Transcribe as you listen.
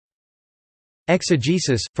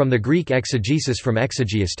Exegesis, from the Greek exegesis from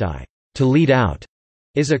exegeistai, to lead out,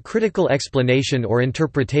 is a critical explanation or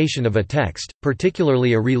interpretation of a text,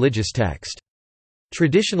 particularly a religious text.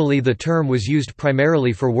 Traditionally the term was used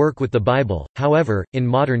primarily for work with the Bible, however, in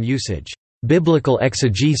modern usage, biblical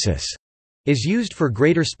exegesis is used for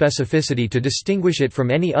greater specificity to distinguish it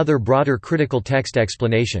from any other broader critical text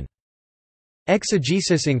explanation.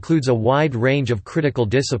 Exegesis includes a wide range of critical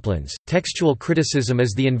disciplines. Textual criticism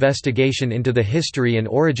is the investigation into the history and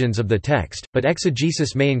origins of the text, but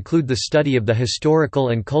exegesis may include the study of the historical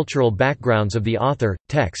and cultural backgrounds of the author,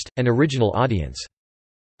 text, and original audience.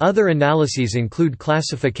 Other analyses include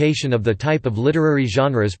classification of the type of literary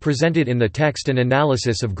genres presented in the text and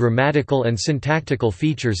analysis of grammatical and syntactical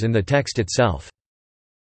features in the text itself.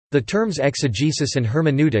 The terms exegesis and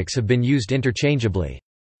hermeneutics have been used interchangeably.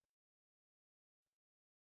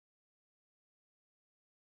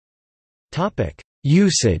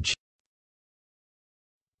 Usage.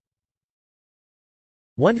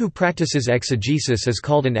 One who practices exegesis is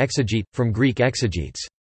called an exegete, from Greek exegetes.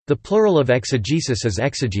 The plural of exegesis is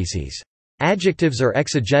exegeses. Adjectives are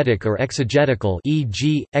exegetic or exegetical,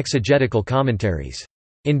 e.g., exegetical commentaries.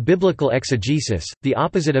 In biblical exegesis, the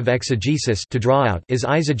opposite of exegesis, to draw out, is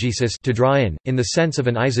eisegesis, to draw in the sense of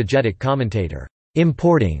an eisegetic commentator,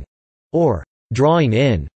 importing or drawing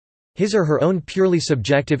in his or her own purely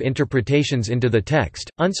subjective interpretations into the text,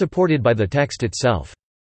 unsupported by the text itself.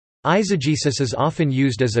 Eisegesis is often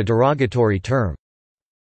used as a derogatory term.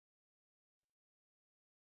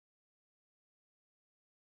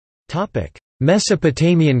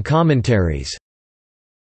 Mesopotamian commentaries.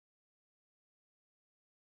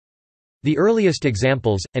 The earliest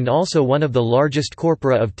examples, and also one of the largest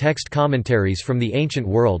corpora of text commentaries from the ancient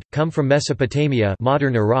world, come from Mesopotamia,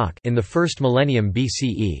 modern Iraq, in the 1st millennium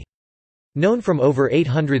BCE. Known from over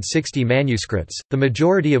 860 manuscripts, the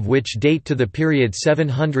majority of which date to the period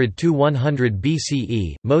 700–100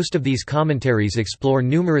 BCE, most of these commentaries explore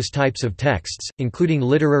numerous types of texts, including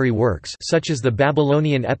literary works such as the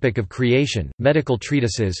Babylonian Epic of Creation, medical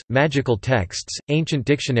treatises, magical texts, ancient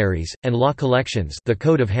dictionaries, and law collections, the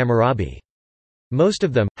Code of Hammurabi. Most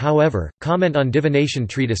of them, however, comment on divination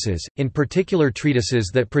treatises, in particular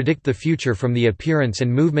treatises that predict the future from the appearance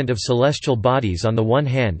and movement of celestial bodies on the one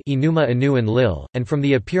hand, Enuma Anu and Lil, and from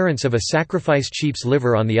the appearance of a sacrificed sheep's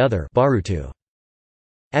liver on the other, Barutu.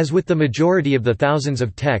 As with the majority of the thousands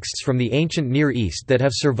of texts from the ancient Near East that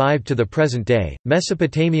have survived to the present day,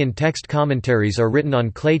 Mesopotamian text commentaries are written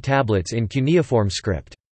on clay tablets in cuneiform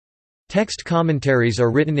script. Text commentaries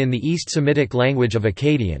are written in the East Semitic language of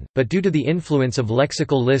Akkadian, but due to the influence of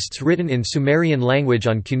lexical lists written in Sumerian language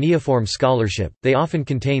on cuneiform scholarship, they often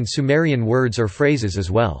contain Sumerian words or phrases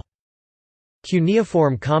as well.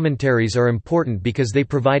 Cuneiform commentaries are important because they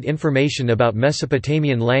provide information about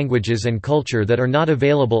Mesopotamian languages and culture that are not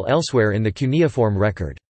available elsewhere in the cuneiform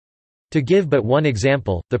record. To give but one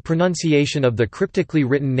example, the pronunciation of the cryptically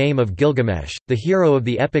written name of Gilgamesh, the hero of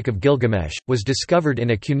the Epic of Gilgamesh, was discovered in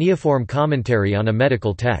a cuneiform commentary on a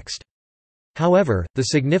medical text. However, the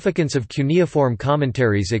significance of cuneiform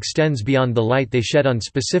commentaries extends beyond the light they shed on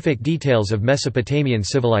specific details of Mesopotamian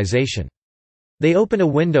civilization. They open a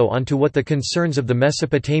window onto what the concerns of the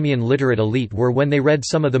Mesopotamian literate elite were when they read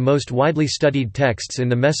some of the most widely studied texts in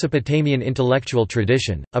the Mesopotamian intellectual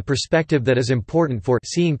tradition, a perspective that is important for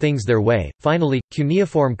seeing things their way. Finally,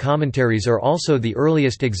 cuneiform commentaries are also the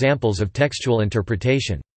earliest examples of textual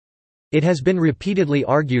interpretation. It has been repeatedly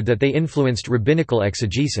argued that they influenced rabbinical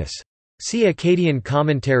exegesis. See Akkadian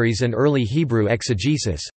commentaries and early Hebrew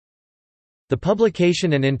exegesis. The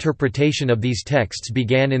publication and interpretation of these texts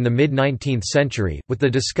began in the mid-19th century, with the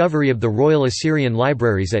discovery of the Royal Assyrian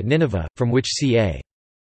Libraries at Nineveh, from which ca.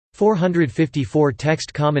 454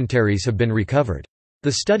 text commentaries have been recovered.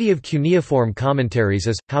 The study of cuneiform commentaries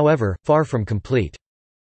is, however, far from complete.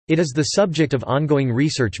 It is the subject of ongoing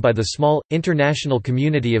research by the small, international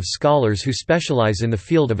community of scholars who specialize in the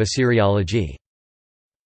field of Assyriology.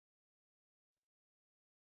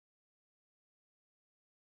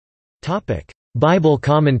 Bible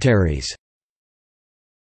commentaries.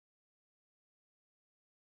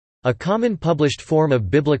 A common published form of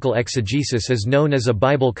biblical exegesis is known as a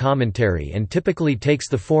Bible commentary and typically takes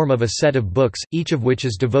the form of a set of books, each of which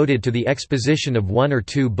is devoted to the exposition of one or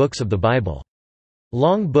two books of the Bible.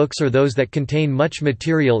 Long books are those that contain much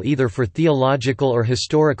material either for theological or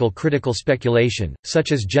historical critical speculation,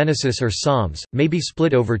 such as Genesis or Psalms, may be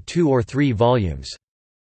split over 2 or 3 volumes.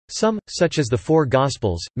 Some, such as the Four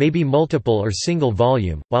Gospels, may be multiple or single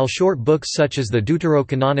volume, while short books such as the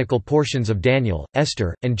deuterocanonical portions of Daniel,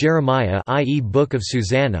 Esther, and Jeremiah, i.e. Book of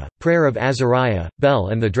Susanna, Prayer of Azariah, Bel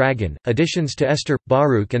and the Dragon, additions to Esther,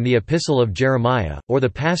 Baruch and the Epistle of Jeremiah, or the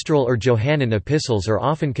pastoral or Johannine epistles are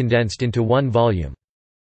often condensed into one volume.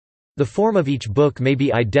 The form of each book may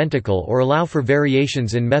be identical or allow for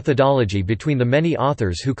variations in methodology between the many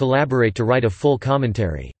authors who collaborate to write a full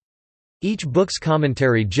commentary. Each book's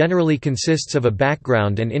commentary generally consists of a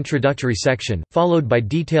background and introductory section, followed by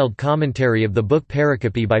detailed commentary of the book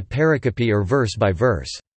pericope by pericope or verse by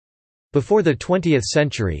verse. Before the 20th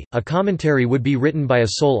century, a commentary would be written by a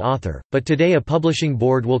sole author, but today a publishing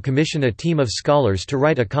board will commission a team of scholars to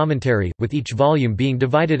write a commentary, with each volume being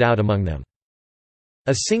divided out among them.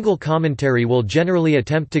 A single commentary will generally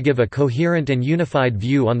attempt to give a coherent and unified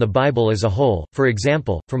view on the Bible as a whole, for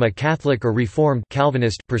example, from a Catholic or Reformed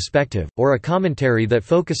Calvinist perspective, or a commentary that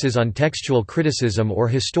focuses on textual criticism or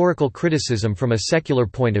historical criticism from a secular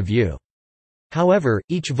point of view. However,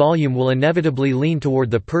 each volume will inevitably lean toward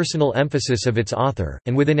the personal emphasis of its author,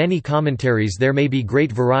 and within any commentaries there may be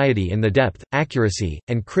great variety in the depth, accuracy,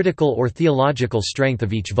 and critical or theological strength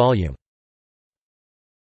of each volume.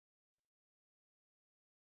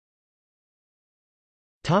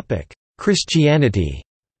 Christianity.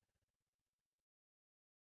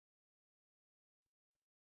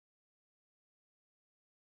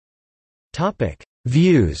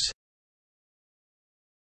 Views.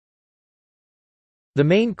 The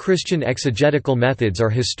main Christian exegetical methods are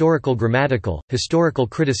historical grammatical, historical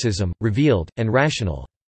criticism, revealed, and rational.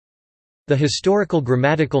 The historical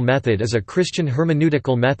grammatical method is a Christian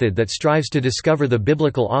hermeneutical method that strives to discover the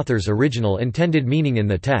biblical author's original intended meaning in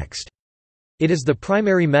the text. It is the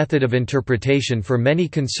primary method of interpretation for many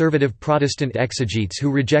conservative Protestant exegetes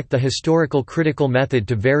who reject the historical critical method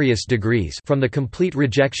to various degrees, from the complete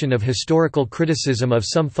rejection of historical criticism of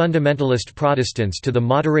some fundamentalist Protestants to the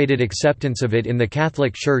moderated acceptance of it in the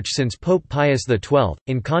Catholic Church since Pope Pius XII,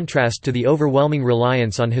 in contrast to the overwhelming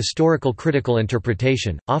reliance on historical critical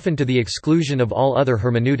interpretation, often to the exclusion of all other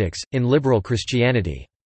hermeneutics, in liberal Christianity.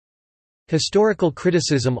 Historical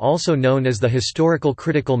criticism, also known as the historical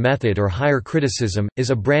critical method or higher criticism, is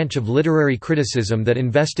a branch of literary criticism that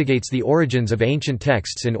investigates the origins of ancient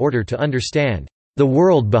texts in order to understand the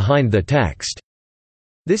world behind the text.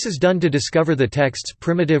 This is done to discover the text's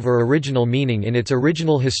primitive or original meaning in its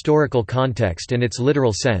original historical context and its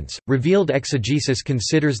literal sense. Revealed exegesis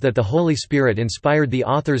considers that the Holy Spirit inspired the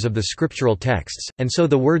authors of the scriptural texts, and so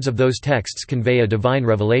the words of those texts convey a divine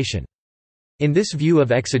revelation. In this view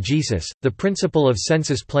of exegesis, the principle of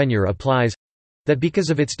sensus plenior applies—that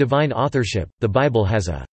because of its divine authorship, the Bible has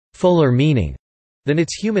a fuller meaning than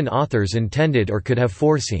its human authors intended or could have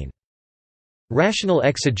foreseen. Rational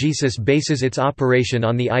exegesis bases its operation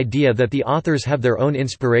on the idea that the authors have their own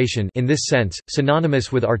inspiration, in this sense,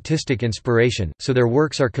 synonymous with artistic inspiration, so their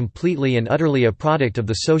works are completely and utterly a product of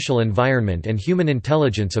the social environment and human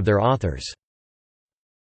intelligence of their authors.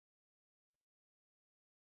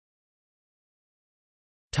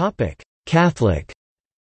 Catholic.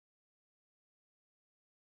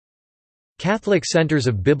 Catholic centers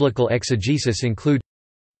of biblical exegesis include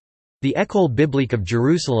the École biblique of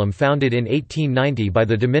Jerusalem, founded in 1890 by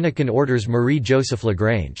the Dominican orders Marie-Joseph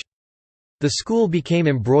Lagrange. The school became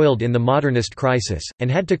embroiled in the modernist crisis, and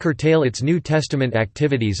had to curtail its New Testament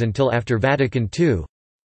activities until after Vatican II.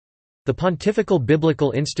 The Pontifical Biblical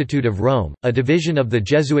Institute of Rome, a division of the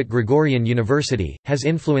Jesuit Gregorian University, has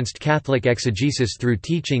influenced Catholic exegesis through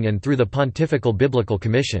teaching and through the Pontifical Biblical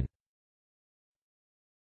Commission.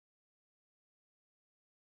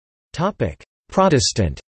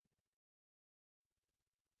 Protestant.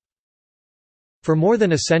 For more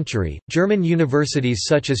than a century, German universities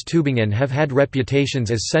such as Tübingen have had reputations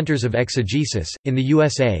as centers of exegesis. In the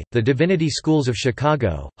USA, the divinity schools of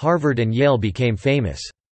Chicago, Harvard, and Yale became famous.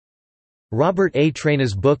 Robert A.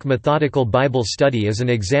 Traina's book Methodical Bible Study is an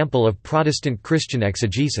example of Protestant Christian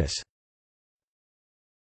exegesis.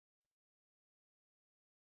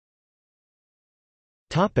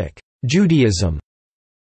 Judaism.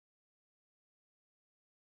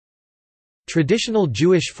 Traditional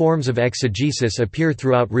Jewish forms of exegesis appear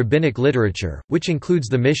throughout rabbinic literature, which includes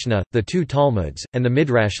the Mishnah, the two Talmuds, and the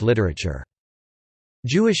Midrash literature.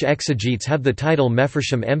 Jewish exegetes have the title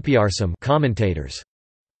Mefarshim Empiarsim, commentators.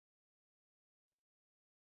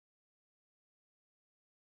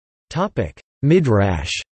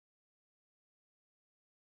 Midrash.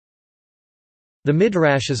 The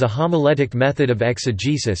Midrash is a homiletic method of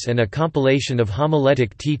exegesis and a compilation of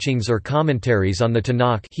homiletic teachings or commentaries on the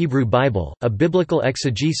Tanakh Hebrew Bible, a biblical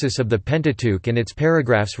exegesis of the Pentateuch and its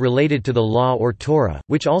paragraphs related to the Law or Torah,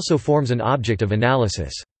 which also forms an object of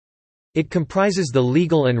analysis. It comprises the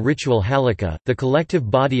legal and ritual halakha, the collective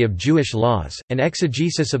body of Jewish laws, an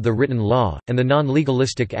exegesis of the written law, and the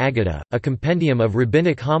non-legalistic Aggadah, a compendium of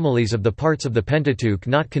rabbinic homilies of the parts of the Pentateuch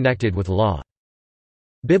not connected with law.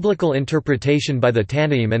 Biblical interpretation by the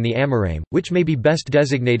Tanaim and the Amoraim, which may be best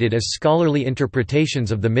designated as scholarly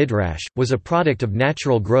interpretations of the Midrash, was a product of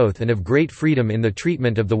natural growth and of great freedom in the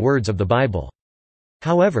treatment of the words of the Bible.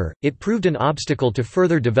 However, it proved an obstacle to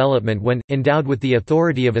further development when, endowed with the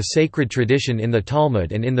authority of a sacred tradition in the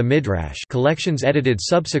Talmud and in the Midrash collections edited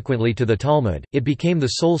subsequently to the Talmud, it became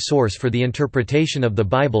the sole source for the interpretation of the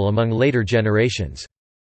Bible among later generations.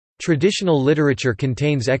 Traditional literature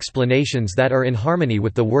contains explanations that are in harmony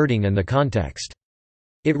with the wording and the context.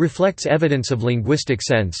 It reflects evidence of linguistic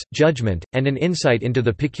sense, judgment, and an insight into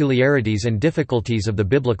the peculiarities and difficulties of the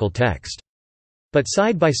biblical text. But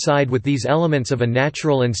side by side with these elements of a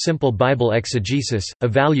natural and simple Bible exegesis,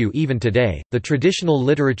 of value even today, the traditional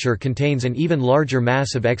literature contains an even larger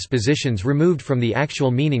mass of expositions removed from the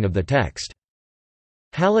actual meaning of the text.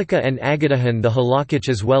 Halakha and Aggadahon the halakhic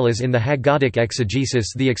as well as in the Haggadic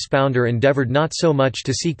exegesis the expounder endeavored not so much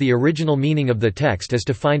to seek the original meaning of the text as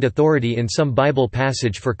to find authority in some Bible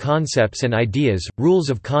passage for concepts and ideas, rules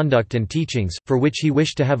of conduct and teachings, for which he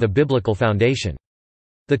wished to have a biblical foundation.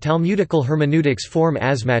 The Talmudical hermeneutics form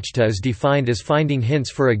asmachta is defined as finding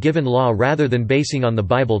hints for a given law rather than basing on the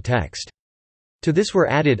Bible text. To this were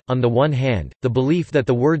added, on the one hand, the belief that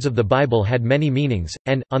the words of the Bible had many meanings,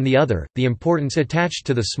 and, on the other, the importance attached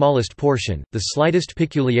to the smallest portion, the slightest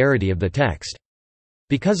peculiarity of the text.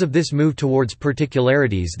 Because of this move towards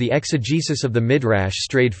particularities, the exegesis of the Midrash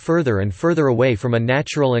strayed further and further away from a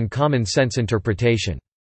natural and common-sense interpretation.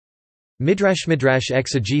 Midrash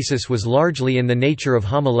exegesis was largely in the nature of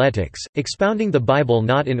homiletics, expounding the Bible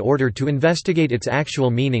not in order to investigate its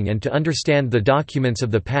actual meaning and to understand the documents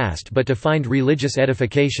of the past but to find religious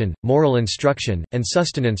edification, moral instruction, and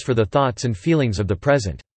sustenance for the thoughts and feelings of the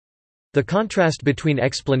present. The contrast between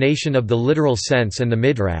explanation of the literal sense and the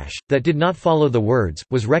Midrash, that did not follow the words,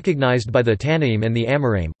 was recognized by the Tanaim and the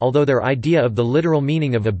Amoraim, although their idea of the literal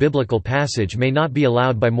meaning of a biblical passage may not be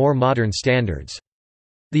allowed by more modern standards.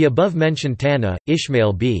 The above-mentioned Tana,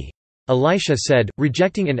 Ishmael b. Elisha said,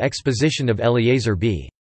 rejecting an exposition of Eliezer b.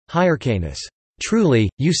 Hyrcanus, "Truly,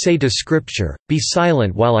 you say to Scripture, be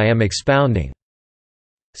silent while I am expounding."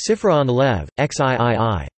 Sifra on Lev,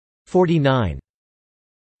 XIII. 49.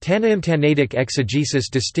 Tanaim Tanaitic exegesis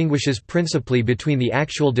distinguishes principally between the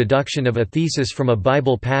actual deduction of a thesis from a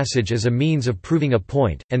Bible passage as a means of proving a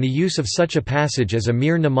point, and the use of such a passage as a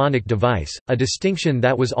mere mnemonic device, a distinction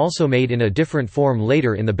that was also made in a different form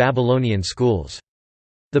later in the Babylonian schools.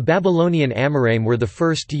 The Babylonian Amoraim were the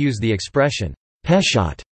first to use the expression,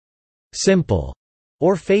 peshat, simple,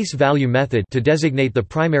 or face value method to designate the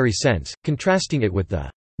primary sense, contrasting it with the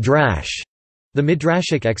drash, the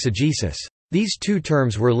midrashic exegesis. These two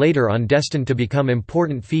terms were later on destined to become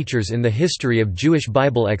important features in the history of Jewish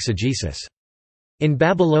Bible exegesis. In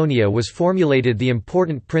Babylonia was formulated the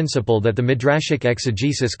important principle that the midrashic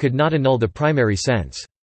exegesis could not annul the primary sense.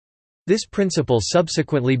 This principle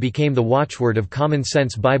subsequently became the watchword of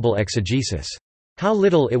common-sense Bible exegesis. How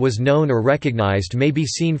little it was known or recognized may be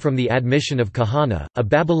seen from the admission of Kahana, a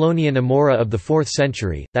Babylonian Amora of the 4th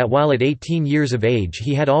century, that while at 18 years of age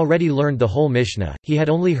he had already learned the whole Mishnah, he had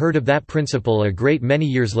only heard of that principle a great many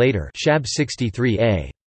years later. Shab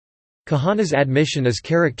 63a. Kahana's admission is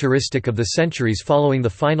characteristic of the centuries following the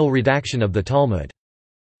final redaction of the Talmud.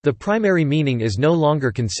 The primary meaning is no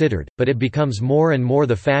longer considered, but it becomes more and more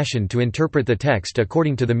the fashion to interpret the text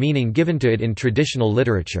according to the meaning given to it in traditional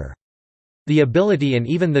literature. The ability and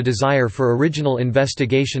even the desire for original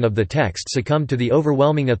investigation of the text succumbed to the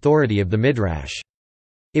overwhelming authority of the Midrash.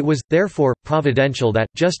 It was, therefore, providential that,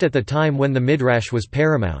 just at the time when the Midrash was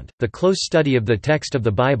paramount, the close study of the text of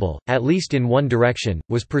the Bible, at least in one direction,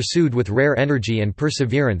 was pursued with rare energy and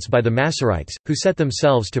perseverance by the Masoretes, who set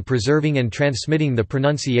themselves to preserving and transmitting the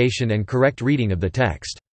pronunciation and correct reading of the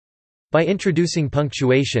text. By introducing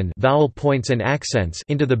punctuation, vowel points and accents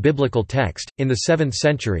into the biblical text, in the 7th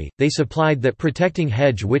century, they supplied that protecting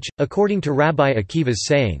hedge which, according to Rabbi Akiva's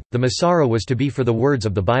saying, the Masara was to be for the words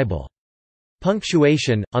of the Bible.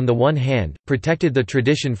 Punctuation, on the one hand, protected the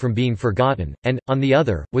tradition from being forgotten, and, on the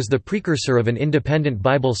other, was the precursor of an independent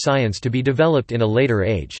Bible science to be developed in a later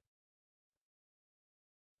age.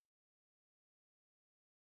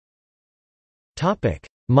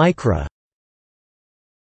 Mikra.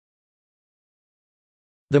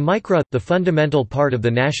 The Mikra, the fundamental part of the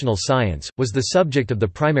national science, was the subject of the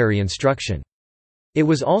primary instruction. It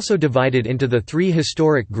was also divided into the three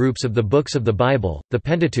historic groups of the books of the Bible, the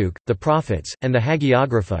Pentateuch, the Prophets, and the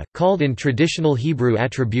Hagiographa, called in traditional Hebrew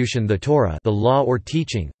attribution the Torah, the law or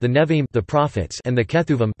teaching, the Nevi'im, the prophets, and the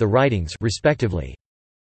Ketuvim, the writings, respectively.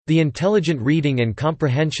 The intelligent reading and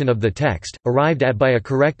comprehension of the text, arrived at by a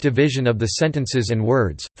correct division of the sentences and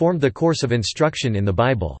words, formed the course of instruction in the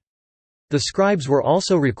Bible. The scribes were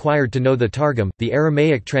also required to know the Targum, the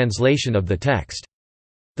Aramaic translation of the text.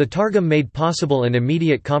 The Targum made possible an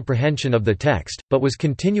immediate comprehension of the text, but was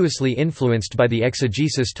continuously influenced by the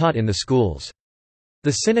exegesis taught in the schools.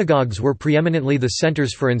 The synagogues were preeminently the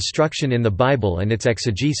centers for instruction in the Bible and its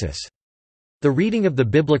exegesis. The reading of the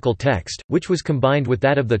biblical text, which was combined with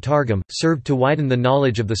that of the Targum, served to widen the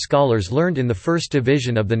knowledge of the scholars learned in the first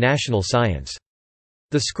division of the national science.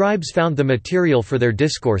 The scribes found the material for their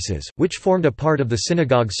discourses, which formed a part of the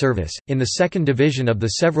synagogue service, in the second division of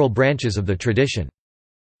the several branches of the tradition.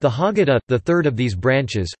 The Haggadah, the third of these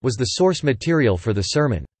branches, was the source material for the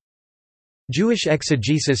sermon. Jewish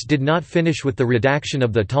exegesis did not finish with the redaction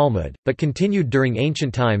of the Talmud, but continued during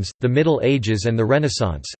ancient times, the Middle Ages and the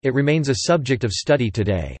Renaissance. It remains a subject of study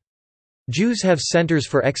today. Jews have centers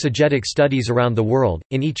for exegetic studies around the world.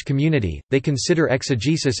 In each community, they consider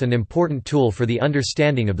exegesis an important tool for the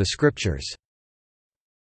understanding of the scriptures.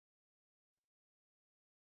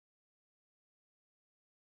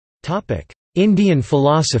 Topic: Indian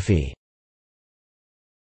philosophy.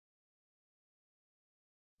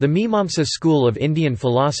 The Mimamsa school of Indian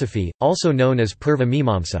philosophy, also known as Purva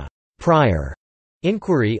Mimamsa, prior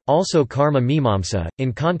inquiry, also Karma Mimamsa,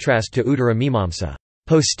 in contrast to Uttara Mimamsa,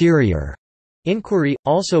 posterior inquiry,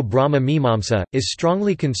 also Brahma Mimamsa, is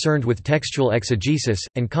strongly concerned with textual exegesis,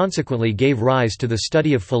 and consequently gave rise to the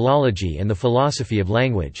study of philology and the philosophy of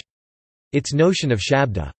language. Its notion of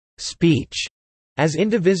shabda, speech, as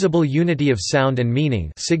indivisible unity of sound and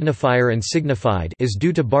meaning, signifier and signified, is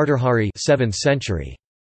due to Bhartrhari, 7th century.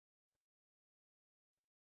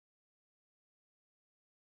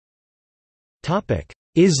 Topic: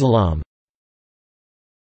 Islam.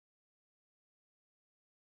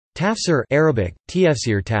 Tafsir, Arabic,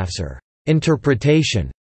 tafsir tafsir,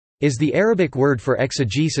 interpretation, is the Arabic word for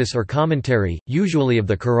exegesis or commentary, usually of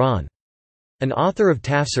the Quran. An author of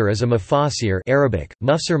tafsir is a mufassir, Arabic,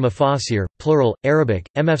 mufsir mufassir, plural, Arabic,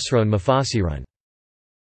 emefsron mufassirun.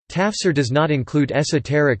 Tafsir does not include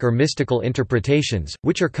esoteric or mystical interpretations,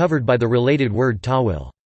 which are covered by the related word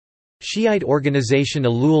tawil. Shiite organization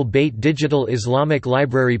Ahlul Bayt Digital Islamic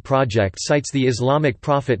Library Project cites the Islamic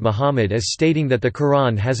prophet Muhammad as stating that the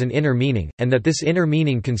Quran has an inner meaning, and that this inner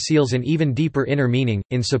meaning conceals an even deeper inner meaning,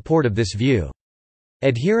 in support of this view.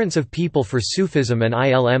 Adherents of People for Sufism and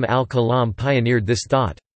Ilm al-Kalam pioneered this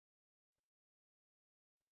thought.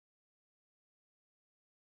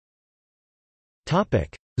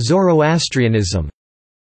 Zoroastrianism.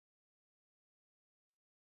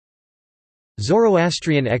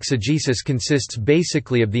 Zoroastrian exegesis consists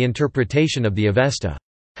basically of the interpretation of the Avesta.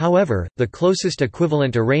 However, the closest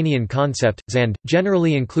equivalent Iranian concept, Zand,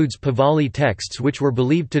 generally includes Pahlavi texts which were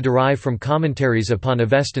believed to derive from commentaries upon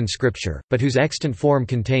Avestan scripture, but whose extant form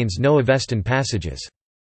contains no Avestan passages.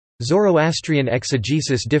 Zoroastrian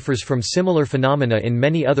exegesis differs from similar phenomena in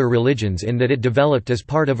many other religions in that it developed as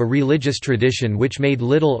part of a religious tradition which made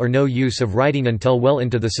little or no use of writing until well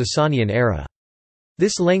into the Sasanian era.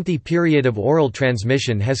 This lengthy period of oral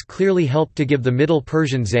transmission has clearly helped to give the Middle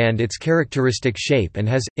Persian Zand its characteristic shape and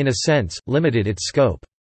has, in a sense, limited its scope.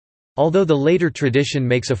 Although the later tradition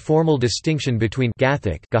makes a formal distinction between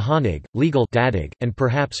Gathic Gahanig, legal Dadig, and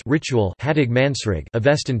perhaps ritual Hadig Mansrig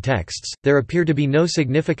Avestan texts, there appear to be no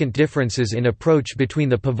significant differences in approach between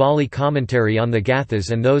the Pahlavi commentary on the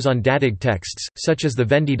Gathas and those on Dadig texts, such as the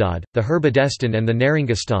Vendidad, the Herbadestan and the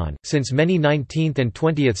Narangistan, since many 19th and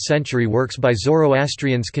 20th century works by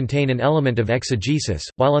Zoroastrians contain an element of exegesis,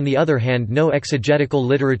 while on the other hand no exegetical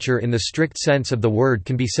literature in the strict sense of the word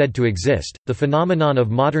can be said to exist. The phenomenon of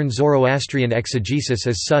modern Zoroastrian exegesis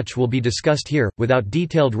as such will be discussed here, without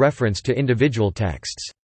detailed reference to individual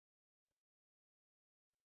texts.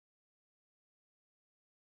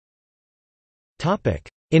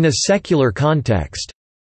 In a secular context.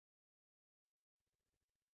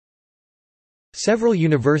 Several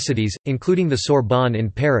universities, including the Sorbonne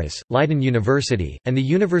in Paris, Leiden University, and the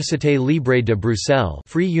Université Libre de Bruxelles,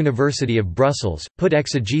 Free University of Brussels, put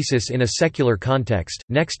exegesis in a secular context,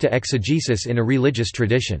 next to exegesis in a religious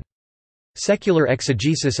tradition. Secular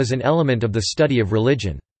exegesis is an element of the study of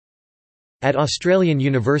religion. At Australian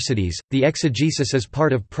universities, the exegesis is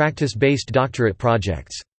part of practice-based doctorate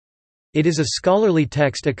projects. It is a scholarly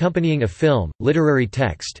text accompanying a film, literary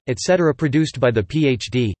text, etc. produced by the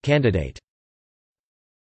Ph.D. candidate.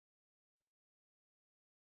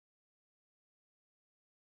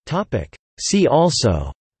 See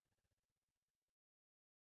also: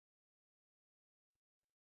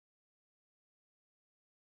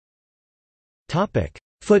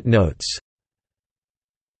 Footnotes.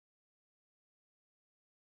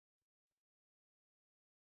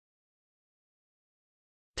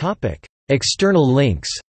 External links.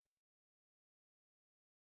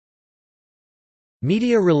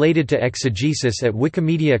 Media related to exegesis at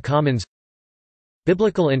Wikimedia Commons.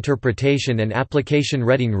 Biblical Interpretation and Application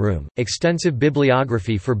Reading Room, extensive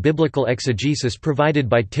bibliography for biblical exegesis provided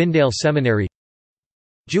by Tyndale Seminary.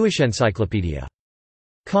 Jewish Encyclopedia.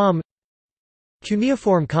 Com.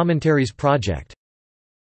 Cuneiform Commentaries Project.